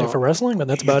when I did for wrestling, but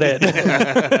that's about it.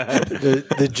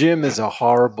 The gym is a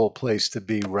horrible place to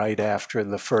be right after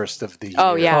the first of the year.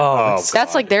 Oh, yeah.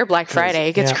 That's like their Black Friday.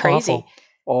 It gets crazy. Awful.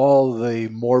 All the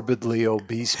morbidly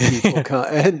obese people come,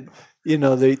 and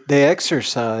they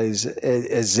exercise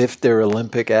as if they're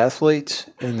Olympic athletes,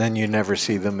 and then you never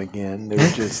see them again.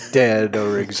 They're just dead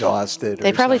or exhausted.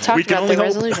 They probably talked about the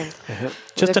resolution.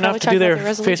 Just enough to do their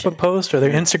Facebook post or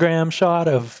their Instagram shot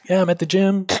of, I'm at the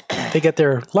gym. They get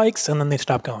their likes, and then they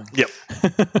stop going. Yep.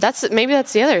 Maybe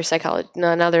that's the other psychology.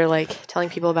 Another like telling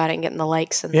people about it and getting the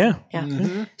likes. And yeah.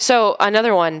 Mm-hmm. So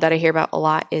another one that I hear about a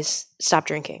lot is stop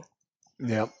drinking.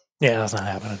 Yep. Yeah, that's not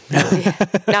happening.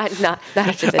 not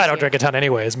after this. I don't drink a ton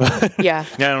anyways, but yeah,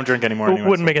 I don't drink anymore. It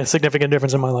wouldn't make a significant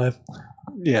difference in my life.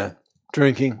 Yeah.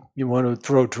 Drinking. You want to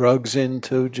throw drugs in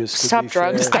too? Just to Stop be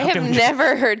drugs. fair? I have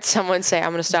never heard someone say,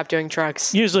 I'm going to stop doing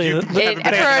drugs. Usually, For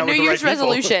a New Year's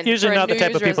resolution. Usually For a not the New type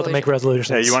Year's of people to make resolutions.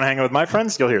 Hey, you want to hang out with my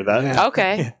friends? You'll hear that. Yeah.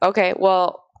 Okay. Okay.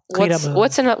 Well,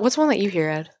 what's one that you hear,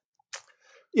 Ed?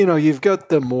 You know, you've got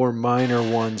the more minor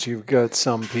ones. You've got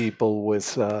some people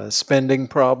with spending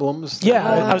problems. Yeah,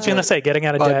 I was going to say getting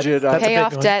out of Budget, debt. That's Pay a big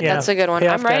off one. debt. Yeah. That's a good one. Pay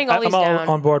I'm off writing debt. all these I'm down.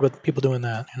 on board with people doing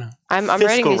that. You know. I'm writing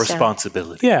Fiscal these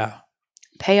responsibility. Yeah.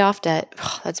 Pay off debt.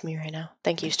 Oh, that's me right now.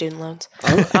 Thank you, student loans.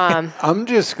 I'm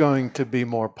just going to be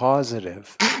more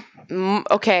positive.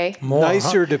 Okay. More,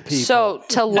 Nicer to people. So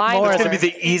to lie More more. It's going to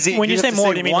be the easy. When you say have to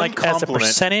more, do you mean one like as a compliment.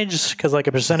 percentage? Because like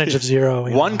a percentage of zero.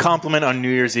 you One know. compliment on New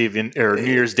Year's Eve or New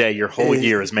Year's Day, your whole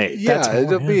year is made. Yeah, That's more,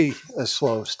 it'll yeah. be a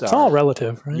slow start. It's all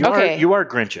relative, right? Okay. You are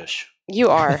Grinchish. You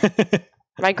are.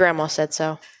 My grandma said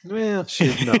so. Well,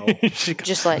 she'd know.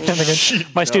 Just letting you know.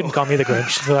 My student called me the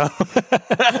Grinch.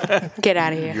 So. Get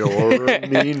out of here. You're a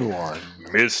mean one.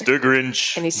 Mr.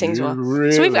 Grinch. And he sings well.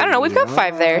 Really So we've got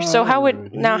 5 there. So how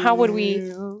would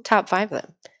we top 5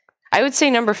 them? I would say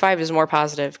number 5 is more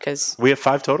positive because We have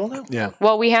 5 total now? Yeah.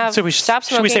 well we have So stop should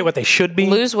smoking, we say what they should be?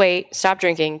 lose weight, stop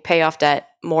drinking, pay off debt,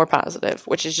 more positive,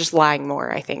 which is just lying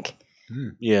more. I think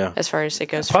Yeah. as far as it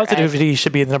goes. for Ed. Positivity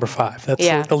should be the number 5. That's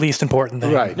Yeah. the least important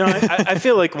thing. Right. No, I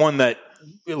feel like one that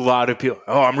a lot of people,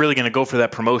 I'm really going to go for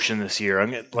that promotion this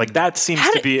year. Like that seems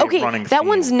to be a running that theme.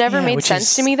 one's never Yeah, made which sense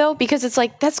is- to me though because it's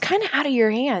like that's kind of out of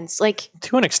your hands. Like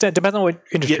To an extent, depends on what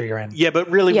industry you're in. Yeah, but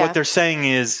really Yeah. what they're saying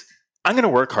is, I'm going to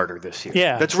work harder this year.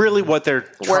 Yeah. That's really what they're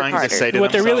trying harder. to say to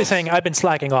What they're really themselves. saying, I've been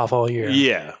slacking off all year.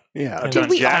 Yeah. Yeah. I've Dude, done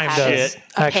we all jack have shit.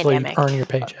 a Actually pandemic. earn your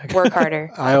paycheck. Work harder.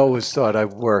 I always thought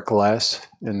I'd work less,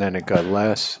 and then it got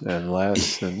less and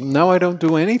less. And now I don't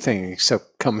do anything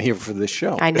except come here for the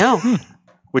show. I know.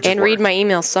 Which And is read work. my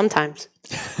emails sometimes.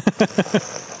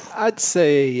 I'd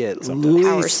say at Power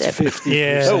least sip. 50%.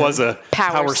 Yeah. That was a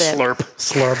Power power sip. slurp.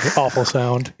 Slurp, awful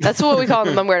sound. That's what we call it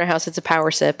in the Bumgarner house. It's a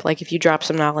power sip. Like if you drop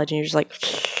some knowledge and you're just like,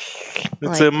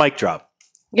 It's a mic drop.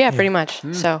 yeah, pretty much.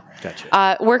 So,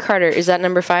 Gotcha. work harder. Is that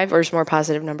number 5 or is more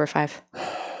positive number 5?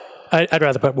 I'd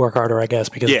rather put work harder, I guess,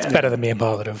 because Yeah. it's better than being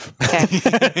positive.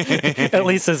 Okay. At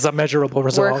least it's a measurable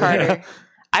result. Work harder.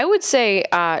 I would say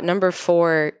number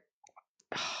 4.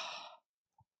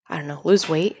 I don't know. Lose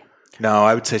weight. No,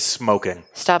 I would say smoking.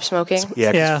 Stop smoking. Yeah,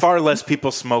 'cause Yeah. far less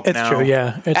people smoke It's now. true,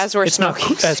 yeah. As we're it's not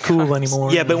smoking as cool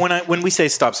anymore. Yeah, but when we say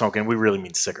stop smoking, we really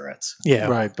mean cigarettes. Yeah.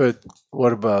 Right, but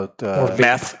what about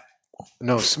Meth,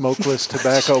 no smokeless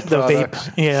tobacco The products?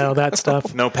 vape, yeah, that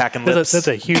stuff. no packing lips. There's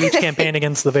a huge campaign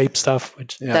against the vape stuff.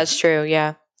 Which Yeah. That's true.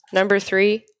 Yeah. Number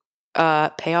 3,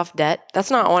 pay off debt.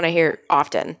 That's not one I hear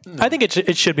often. I think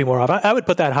it should be more of. I would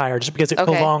put that higher just because it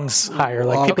Okay. belongs higher.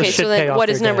 Like people Okay, should so pay then off what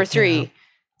their is number debt, 3?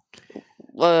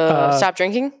 Stop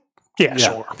drinking? Yeah,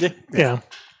 sure. Yeah.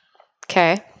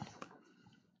 Okay.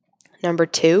 Number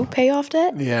 2, pay off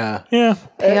debt? Yeah. Yeah.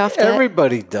 Pay off debt?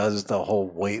 Everybody does the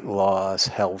whole weight loss,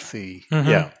 healthy. Mhm.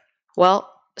 Yeah, Well,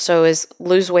 so is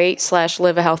lose weight /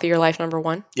 live a healthier life number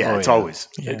 1? yeah, Oh, it's yeah. always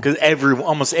because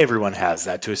almost everyone has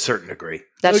that to a certain degree.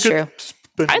 That's I true.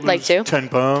 could I'd like lose to. 10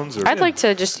 pounds. Or, I'd like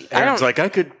to just I Aaron's don't like, I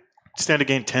could stand to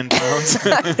gain 10 pounds.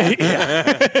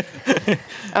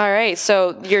 All right.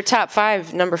 So your top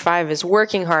 5, number 5 is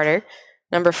working harder.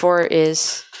 Number 4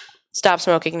 is stop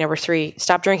smoking. Number 3,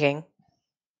 stop drinking.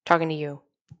 Talking to you.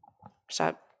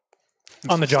 Stop.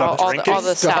 On the job. All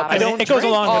the stop. It goes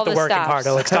along All with the the working stops.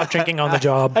 harder. Like stop drinking on the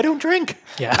job. I don't drink.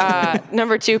 Yeah.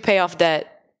 Number 2, pay off debt.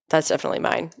 That's definitely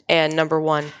mine. And number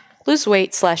 1, lose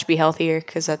weight / be healthier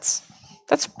because that's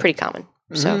pretty common.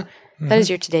 So that is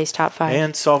your today's top 5.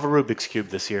 And solve a Rubik's Cube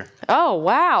this year. Oh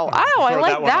wow! Oh, I Throw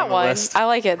like that one that on the one. list. I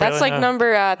like it. That's Really? like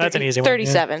number That's an easy one, yeah.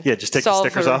 37. Yeah, just take Solve the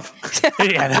stickers for- off.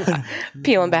 Yeah.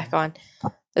 Peel them back on.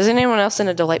 Is anyone else in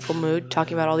a delightful mood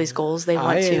talking about all these goals they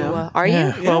want I to? am. Are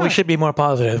Yeah. you? Well, we should be more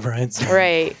positive, right? So-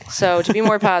 Right. So to be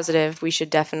more positive, we should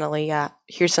definitely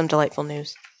hear some delightful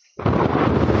news.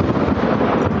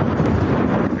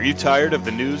 Are you tired of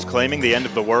the news claiming the end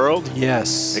of the world?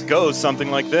 Yes. It goes something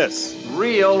like this.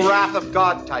 Real wrath of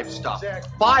God type stuff.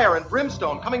 Fire and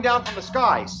brimstone coming down from the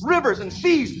skies. Rivers and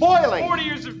seas boiling. 40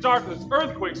 years of darkness,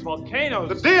 earthquakes, volcanoes.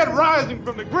 The dead rising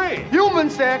from the grave.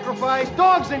 Human sacrifice,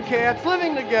 dogs and cats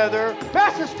living together.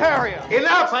 Mass hysteria.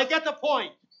 Enough, I get the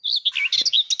point.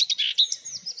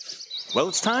 Well,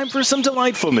 it's time for some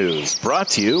delightful news, brought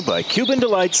to you by Cuban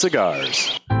Delight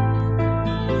Cigars.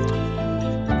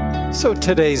 So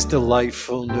today's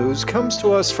delightful news comes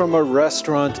to us from a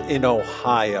restaurant in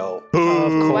Ohio. Of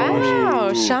course.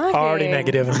 Wow, shocking. Already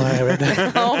negative in my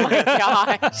head. Oh my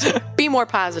gosh. Be more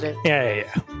positive. Yeah.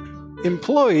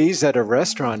 Employees at a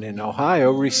restaurant in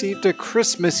Ohio received a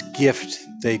Christmas gift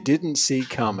they didn't see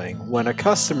coming when a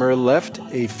customer left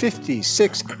a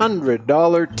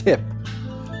 $5,600 tip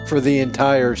for the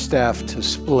entire staff to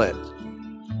split.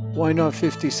 Why not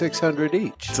 $5,600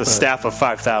 each? It's a staff of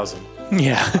 5,000.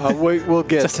 Yeah. We'll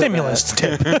get it's a stimulus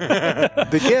tip.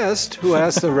 The guest, who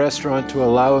asked the restaurant to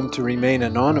allow him to remain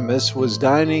anonymous, was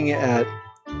dining at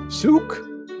Souk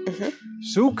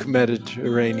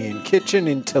Mediterranean Kitchen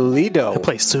in Toledo. The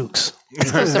place Souk's. It's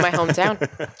close to my hometown.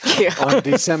 Yeah. On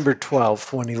December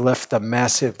 12th, when he left a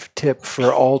massive tip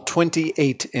for all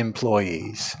 28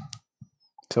 employees.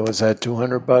 So is that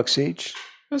 $200 each?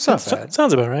 That's not bad.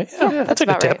 Sounds about right. Yeah, that's a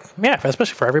good tip. Right. Yeah,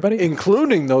 especially for everybody.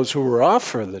 Including those who were off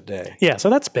for the day. Yeah, so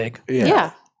that's big.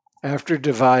 Yeah. After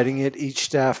dividing it, each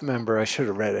staff member, I should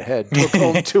have read ahead, took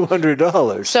home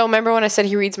 $200. So remember when I said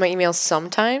he reads my emails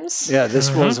sometimes? Yeah,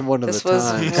 this wasn't one of this the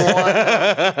times.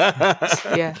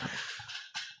 Yeah.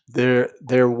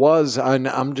 There was,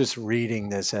 I'm just reading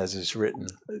this as it's written,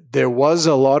 there was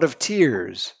a lot of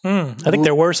tears. I think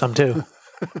there were some too.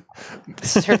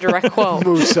 This is her direct quote.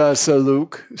 Musa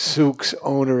Saluk, Souk's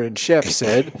owner and chef,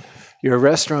 said, "Your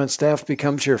restaurant staff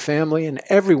becomes your family and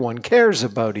everyone cares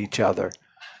about each other.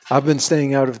 I've been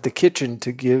staying out of the kitchen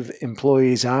to give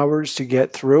employees hours to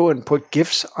get through and put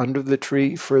gifts under the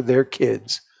tree for their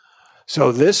kids.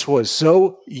 So this was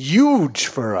so huge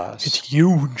for us." It's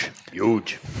huge.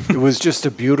 Huge. It was just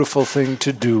a beautiful thing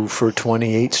to do for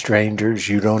 28 strangers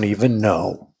you don't even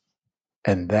know.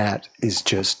 And that is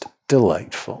just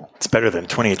delightful. It's better than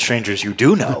 28 strangers you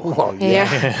do know. Well,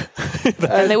 yeah.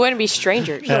 And they wouldn't be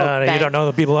strangers. You don't know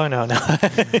the people I know now.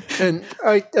 And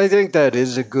I think that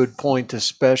is a good point,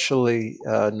 especially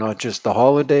not just the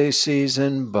holiday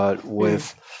season, but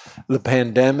with the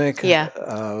pandemic. Yeah.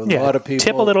 A lot of people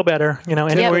tip a little better,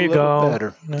 anywhere you go.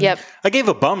 Better. Yep. I gave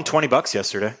a bum $20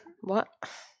 yesterday. What?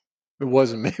 It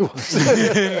wasn't me, was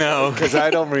it? No. Because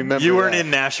I don't remember. You weren't in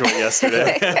Nashville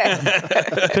yesterday.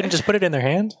 Couldn't just put it in their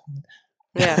hand?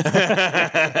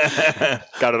 Yeah.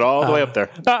 Got it all the way up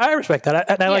there. No, I respect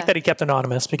that. I like that he kept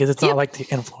anonymous because it's not like the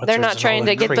influencers. They're not trying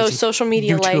to get those social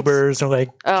media YouTubers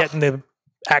likes. Or getting the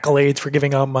accolades for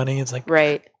giving out money. It's like,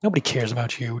 right. Nobody cares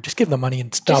about you. Just give them money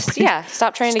and stop.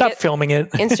 Stop trying to get filming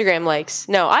it. Instagram likes.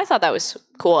 No, I thought that was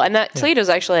cool. And that Toledo's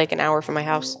actually like an hour from my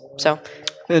house. So,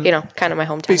 kind of my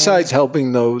hometown. Besides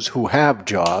helping those who have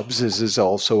jobs, this is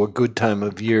also a good time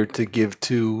of year to give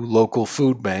to local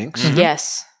food banks. Mm-hmm.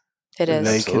 Yes, it is. And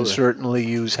they can certainly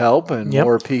use help, and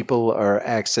more people are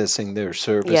accessing their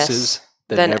services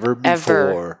than ever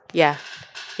before. Yeah.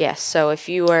 Yes. So if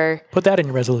you are... Put that in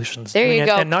your resolutions. There you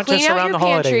go. And not clean just out around your the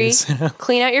pantry. holidays.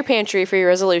 Clean out your pantry for your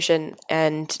resolution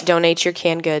and donate your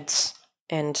canned goods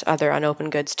and other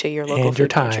unopened goods to your local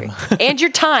food pantry. And your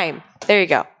time. There you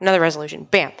go. Another resolution.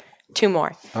 Bam. 2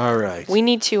 more. All right. We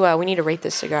need to rate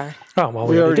this cigar. Oh, well,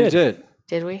 we already did.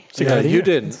 Did we? Yeah, you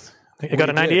didn't. It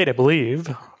got a 98, I believe.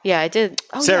 Yeah, I did.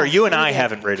 Oh, Sarah, you and I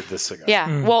haven't rated this cigar.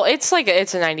 Yeah. Well, it's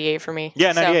a 98 for me.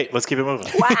 Yeah, 98. Let's keep it moving.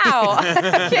 Wow.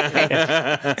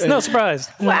 It's no surprise.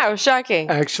 Wow, shocking.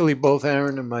 Actually, both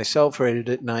Aaron and myself rated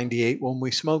it 98 when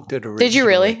we smoked it originally. Did you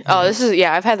really? Oh, this is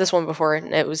I've had this one before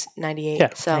and it was 98. Yeah,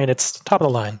 so and it's top of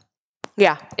the line.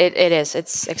 Yeah, it is.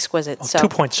 It's exquisite. Well, so 2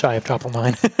 points shy of top of the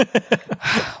line.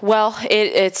 Well,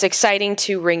 it's exciting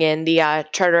to ring in the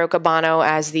Charter Oak Habano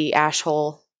as the Ash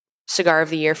Hole Cigar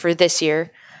of the Year for this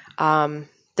year.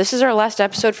 This is our last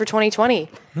episode for 2020.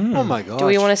 Oh my gosh. Do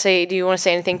you want to say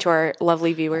anything to our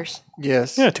lovely viewers?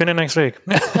 Yes. Yeah, tune in next week.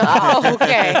 Oh,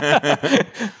 okay.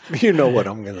 You know what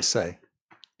I'm going to say.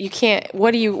 You can't.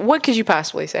 What could you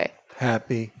possibly say?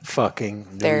 Happy fucking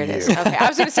New There it Year. is. Okay. I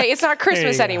was going to say it's not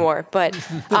Christmas anymore, but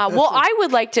I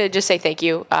would like to just say thank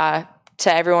you to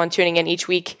everyone tuning in each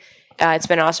week. It's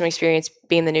been an awesome experience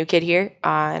being the new kid here,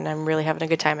 and I'm really having a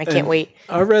good time. I can't wait.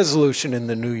 Our resolution in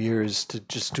the new year is to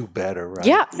just do better, right?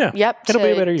 Yeah. Yep. It'll be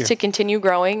a better year. To continue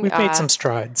growing. We've made some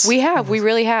strides. We have. We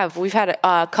really have. We've had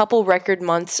a couple record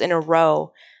months in a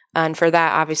row, and for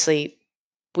that, obviously,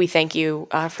 we thank you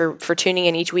for tuning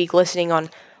in each week, listening on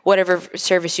whatever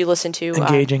service you listen to.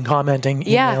 Engaging, commenting,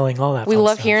 emailing, all that. We fun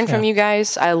love stuff. hearing from you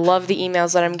guys. I love the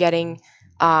emails that I'm getting,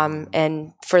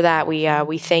 and for that,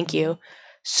 we thank you.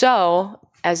 So,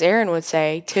 as Aaron would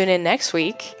say, tune in next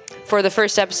week for the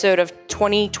first episode of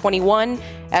 2021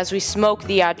 as we smoke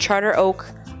the Charter Oak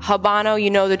Habano. You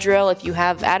know the drill. If you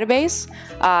have Atabeys,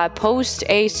 post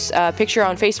a picture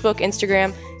on Facebook,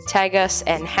 Instagram, tag us,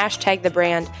 and hashtag the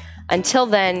brand. Until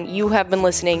then, you have been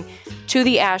listening to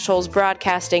the Ashholes,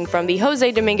 broadcasting from the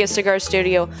Jose Dominguez Cigar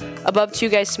Studio above Two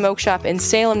Guys Smoke Shop in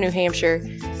Salem, New Hampshire.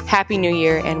 Happy New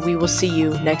Year, and we will see you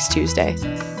next Tuesday.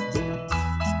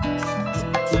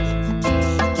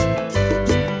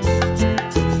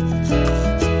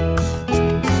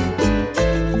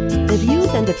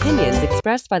 and opinions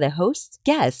expressed by the hosts,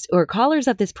 guests, or callers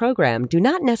of this program do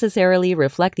not necessarily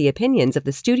reflect the opinions of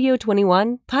the Studio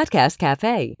 21 Podcast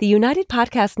Cafe, the United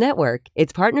Podcast Network,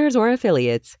 its partners, or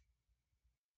affiliates.